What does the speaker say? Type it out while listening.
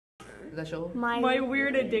Is that show? My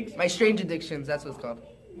weird addiction. My strange addictions. That's what it's called.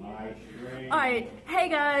 Alright, hey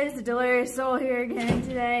guys, the Delirious Soul here again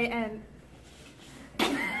today, and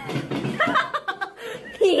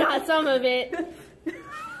he got some of it.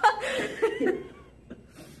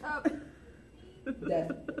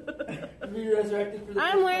 Death.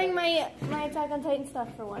 I'm wearing my Attack on Titan stuff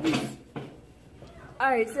for once.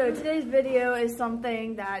 alright, so today's video is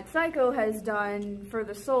something that Psycho has done for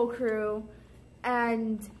the Soul Crew,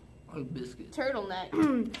 and Biscuit.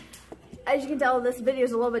 Turtleneck. as you can tell, this video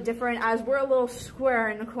is a little bit different as we're a little square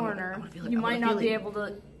in the corner. You might not be able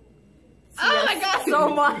to see us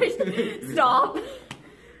so much. Stop.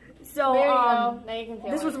 So, There you go. Now you can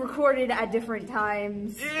feel this it. was recorded at different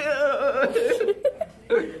times.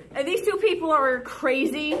 And these two people are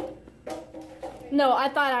crazy. No, I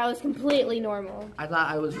thought I was completely normal. I thought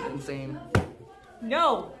I was insane.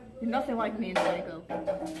 No, you're nothing like me and Psycho.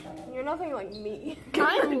 You're nothing like me.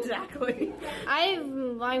 Exactly.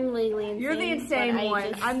 I'm legally insane. You're the insane but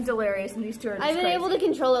one. I'm delirious, and these two are just I've been crazy. able to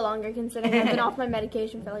control it longer considering I've been off my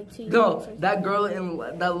medication for like 2 years. No, that girl in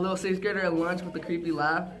that little 6th grader at lunch with the creepy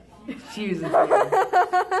laugh. She was insane.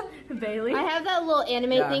 Bailey. I have that little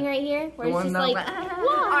anime thing right here where The it's just one like, that-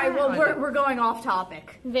 All right, well we're going off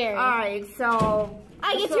topic. very. All right, so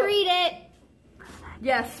I get to read it.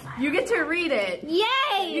 yes, you get to read it.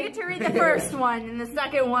 Yay! You get to read the first one, and the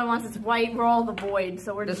second one, once it's white, we're all the void.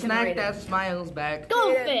 So we're The just gonna snack read that it. smiles back.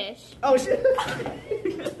 Goldfish. Oh shit.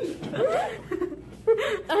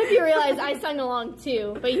 I hope you realize I sung along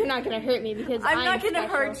too, but you're not gonna hurt me because I'm not gonna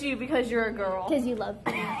hurt you because you're a girl. Because you love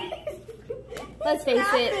me. Let's face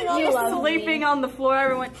it, you Just love sleeping me. on the floor.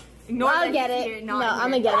 Everyone, ignore I'll that get he's it. here, No, not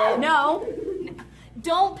I'm here. gonna get it. No.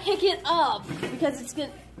 Don't pick it up because it's good.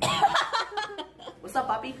 What's up,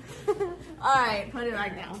 Poppy? All right, put it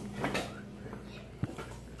back down.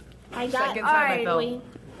 I got Second time I alright, fell.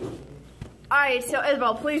 All right, so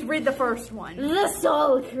Isabel, please read the first one. the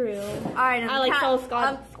Soul Crew. All right, I like Soul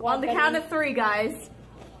Squad. on the count of 3, guys.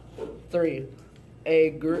 3. A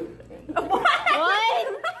group. What?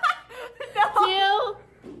 One, No.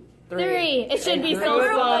 2, 3. It should be A Soul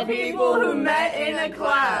group of Squad. People who met in a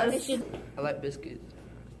class. It should. I like biscuits.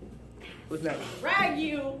 Who's next? Drag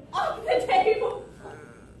you off the table.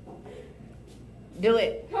 Do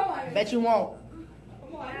it. Come on. Bet you won't.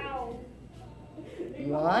 Wow.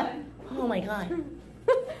 What? Oh my god.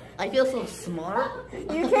 I feel so smart.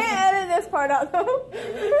 You can't edit this part out though.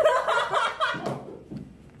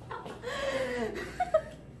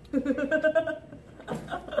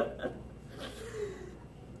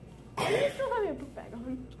 I still have your book bag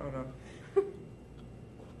on. Oh no.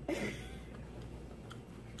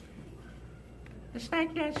 The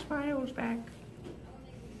snack that smiles back.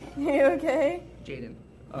 You okay? Jaden.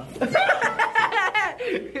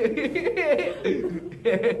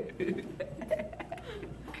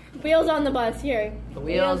 Wheels on the bus here. The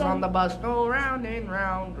wheels on the bus go round and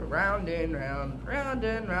round, round and round, round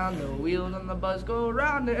and round. The wheels on the bus go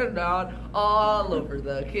round and round, all over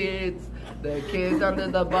the kids. The kids under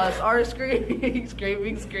the bus are screaming,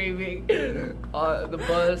 screaming, screaming.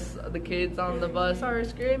 The kids on the bus are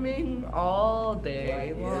screaming all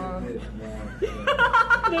day long.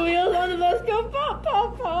 The wheels on the bus go pop,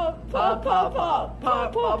 pop, pop, Pop, pop, pop,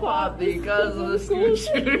 pop, pop, pop, because of the school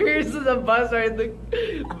shooters in the bus are the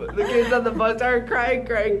kids on the bus are crying,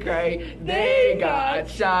 crying, crying. They got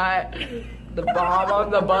shot. The bomb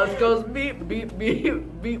on the bus goes beep, beep, beep,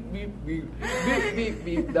 beep, beep, beep, beep, beep,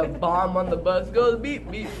 beep. The bomb on the bus goes beep,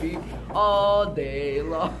 beep, beep, all day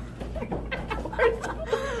long.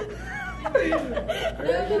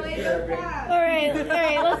 Alright,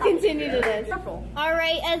 let's continue to this.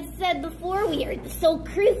 Alright, as said before, we are the Soul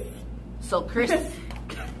Crew. So Chris,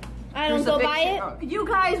 I don't go by it. You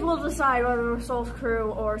guys will decide whether we're Soul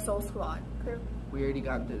Crew or Soul Squad. We already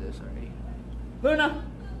got through this already. LuNa.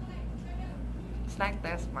 Snack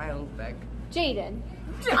that smiles back. Jaden.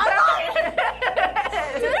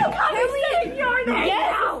 Your name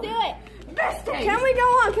Yes, now. let's do it. Biscuit. Can we go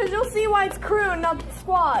on? Because you'll see why it's crew, not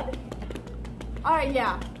squad. All right,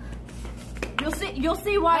 yeah. You'll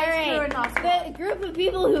see why it's crew and not squad. The group of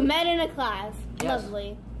people who met in a class. Yes.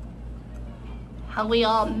 Lovely. How we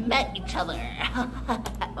all met each other. I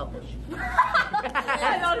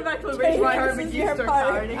automatically raised my arm and you start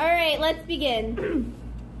partying. Alright, let's begin.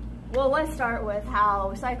 Well, let's start with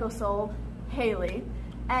how PsychoSoul, Haley,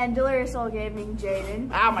 and Delirious Soul Gaming,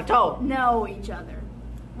 Jaden, Ow, my toe. know each other.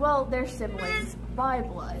 Well, they're siblings by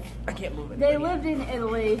blood. I can't move it. They lived in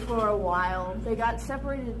Italy for a while. They got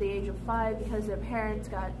separated at the age of 5 because their parents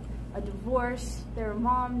got a divorce. Their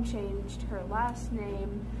mom changed her last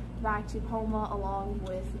name back to Homa along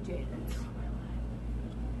with Jaden's.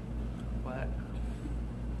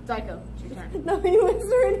 Psycho, it's your turn. No, you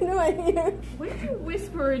whispered into my ear. What did you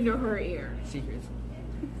whisper into her ear? Secrets.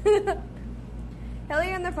 Haley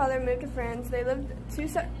and their father moved to France. They lived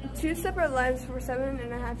two separate lives for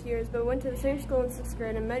 7.5 years, but went to the same school in 6th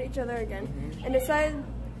grade and met each other again, and decided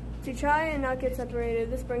to try and not get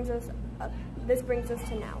separated. This brings us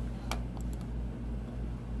to now.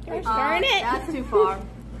 Darn it! That's too far.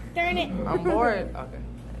 Darn it. I'm bored. Okay.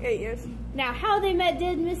 8 years. Now, how they met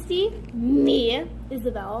DeadMisty? Me,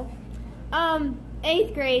 Isabel.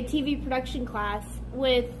 8th grade TV production class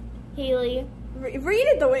with Haley. Read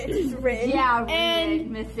it the way it's written. Yeah, And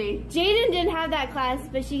Missy. Jaden didn't have that class,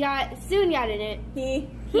 but she soon got in it. He.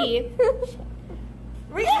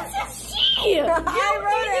 This is she! I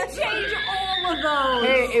wrote it. Change all of those.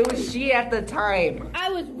 Hey, it was she at the time. I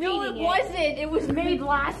was reading No, it wasn't. It was made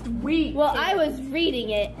last week. Well, I was reading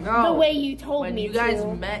it No. the way you told When me you guys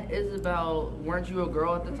to. met Isabel, weren't you a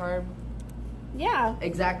girl at the time? Yeah,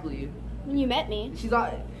 Exactly. when you met me.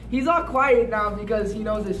 He's all quiet now because he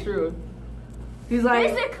knows it's true. He's like,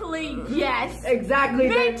 physically, yes. exactly.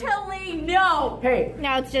 Mentally, no. Hey,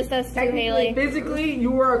 Now it's just us two, technically, Haley. physically,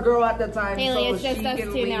 you were a girl at the time, Haley, so it's just she us can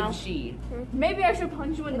two leave now. she. Maybe I should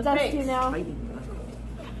punch you in It's the us face. two now.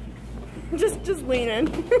 Just lean in.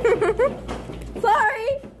 Sorry!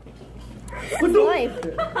 Life.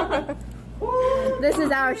 This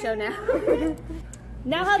is our show now.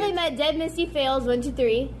 Now how they met DeadMisty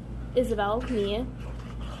Failz123, Isabel, me.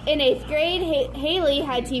 In 8th grade, Haley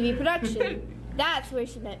had TV production. That's where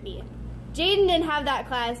she met me. Jaden didn't have that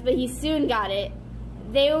class, but he soon got it.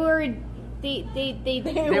 They were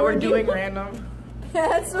doing random. Yeah,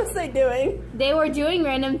 that's what they're doing. They were doing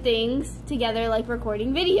random things together, like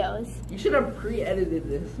recording videos. You should have pre-edited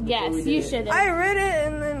this. before Yes, we did you it. should have. I read it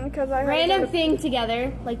and then because I Random thing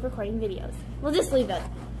together, like recording videos. We'll just leave that.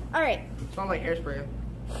 All right, Sounds like hairspray.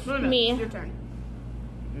 me. It's your turn.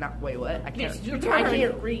 Wait, what? I can't. It's your turn. I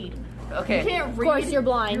can't read. Okay. You can't Of read. course, you're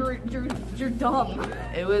blind. You're dumb.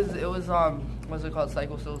 It was what's it called?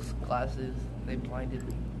 PsychoSoul classes. They blinded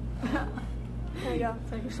me. There you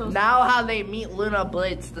go. Now how they meet LuNa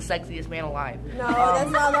Blitz, the sexiest man alive. No, that's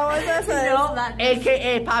not what that says. No, that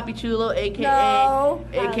AKA Poppy Chulo, AKA No.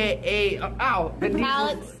 AKA Vin Diesel's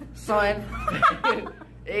Alex. son,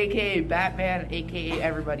 AKA Batman, AKA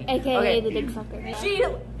everybody. AKA Okay. the dick sucker.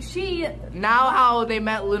 She. Now how they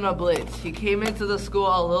met LuNa Blitz. She came into the school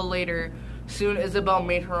a little later. Soon Isabel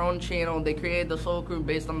made her own channel. They created the Soul Crew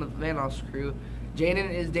based on the Vanoss crew. Jaden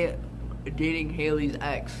is dating Haley's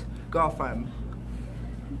ex-girlfriend.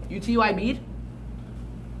 UTY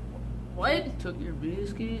What? took your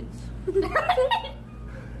biscuits.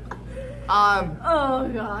 Oh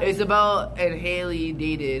god. Isabel and Haley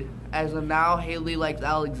dated. As of now, Haley likes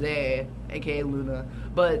Alexei, aka LuNa,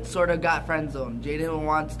 but sort of got friend zoned. Jaden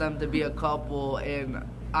wants them to be a couple, and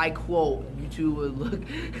I quote, "You two would look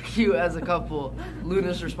cute as a couple."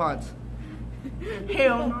 LuNa's response: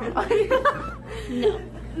 "Hell no."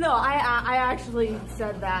 No, I actually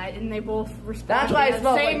said that, and they both responded That's why I at the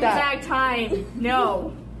smelled same like that. exact time.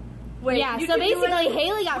 No. Wait. Yeah, you so can do basically it-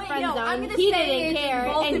 Haley got Wait, friend no, I'm zoned. gonna He say didn't it, care,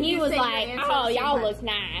 both and of he you was say your like, answer "Oh, at the same y'all time. look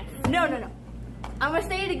nice." No. I'm gonna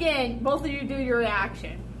say it again. Both of you do your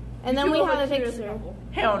reaction. And then You we two have a look cute as picture. couple.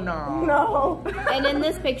 Hell no. No. And in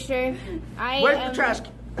this picture, Where's the trash?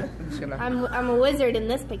 I'm just gonna. I'm a wizard in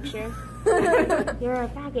this picture. You're a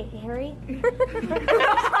faggot, Harry.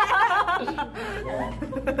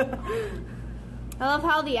 I love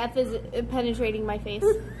how the F is penetrating my face.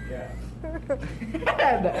 The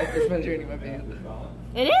F is penetrating my face.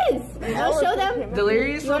 It is. I'll show them.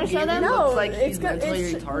 Delirious You wanna show them? Gaming looks like it's he's got- mentally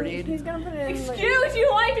it's- retarded. He's gonna put it in. Like, Excuse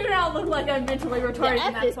you, I do not look like I'm mentally The retarded in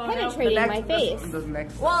F that is photo. penetrating my face. The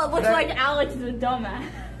next. Well, it looks that- like Alex is a dumbass.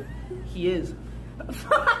 he is.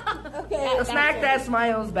 okay, The snack that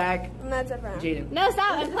smiles back, and that's it for now. Jaden. No,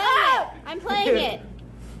 stop. I'm playing it. I'm playing it.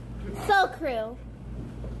 Soul Crew.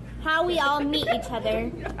 How we all meet each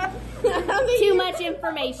other. Too much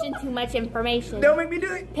information. Too much information. Don't make me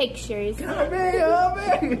do it. Pictures. Help me.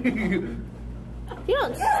 If you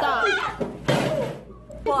don't stop.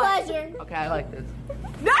 Pleasure. Okay, I like this.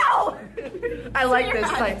 No! I like this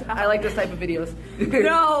type. I like this type of videos.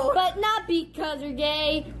 No! But not because we're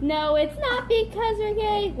gay. No, it's not because we're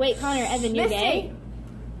gay. Wait, Connor, Evan, you're gay?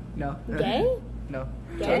 No. Gay? No.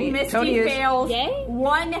 Gay? Misty Tony is. Failz. Gay?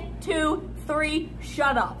 1, 2, 3,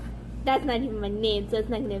 shut up. That's not even my name, so it's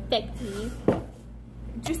not going to affect me.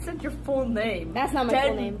 Just said your full name. That's not my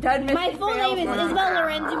full name. DeadMisty My full name is Failz. Isabel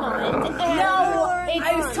Loren Dumont. No, It's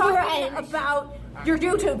I was talking French. about your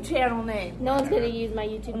YouTube channel name. No one's going to use my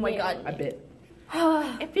YouTube name. Oh my god. I bet.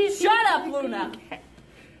 Shut up, LuNa.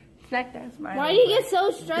 Snack that smile. Why do you get so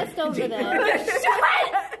stressed over that?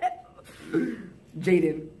 Shut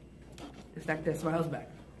Jaden. Snack that smiles back.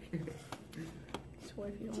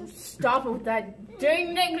 Stop with that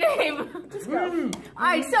dang nickname. Just go.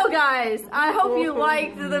 Alright, so guys, I hope you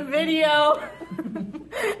liked the video.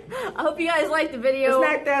 I hope you guys liked the video.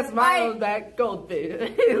 Snack that smiles back.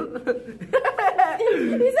 Goldfish. He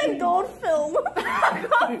said gold film.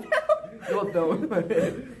 Gold film.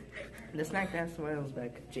 The snack that smiles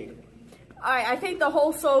back. Jaden. Alright, I thank the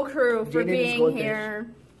whole Soul crew for Jaden is being goldfish. here.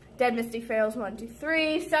 DeadMisty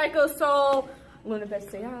Failz123, PsychoSoul, LuNa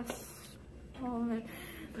Bestias.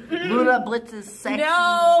 LuNa Blitz is sexy.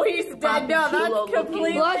 No, he's dead. Bobby No, Chulo that's looking.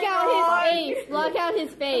 completely Block out his wrong. face. Block out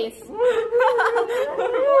his face.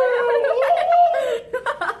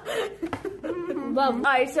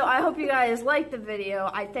 Alright, so I hope you guys liked the video.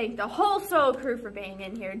 I thank the whole Soul crew for being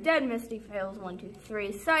in here. DeadMisty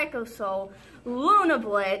Failz123, PsychoSoul, LuNa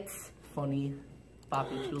Blitz. Funny.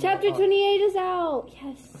 Bobby Chulo. Chapter 28 is out.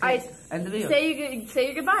 Yes. I End the video. say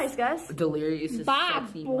your goodbyes, guys. Delirious is Bye,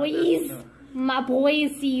 sexy. boys. My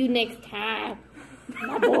boys, see you next time.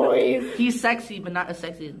 My boys. He's sexy, but not as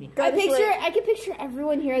sexy as me. I can picture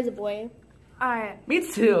everyone here as a boy. Alright. Me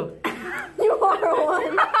too. You are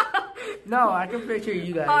one. No, I can picture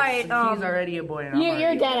you guys. Alright, He's already a boy. And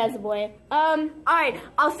You're dad as a boy. Alright,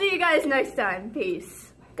 I'll see you guys next time.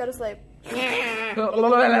 Peace. Go to sleep.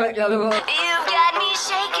 already. You've got me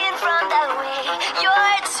shaking from the way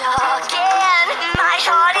you're talking. My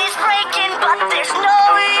heart is breaking.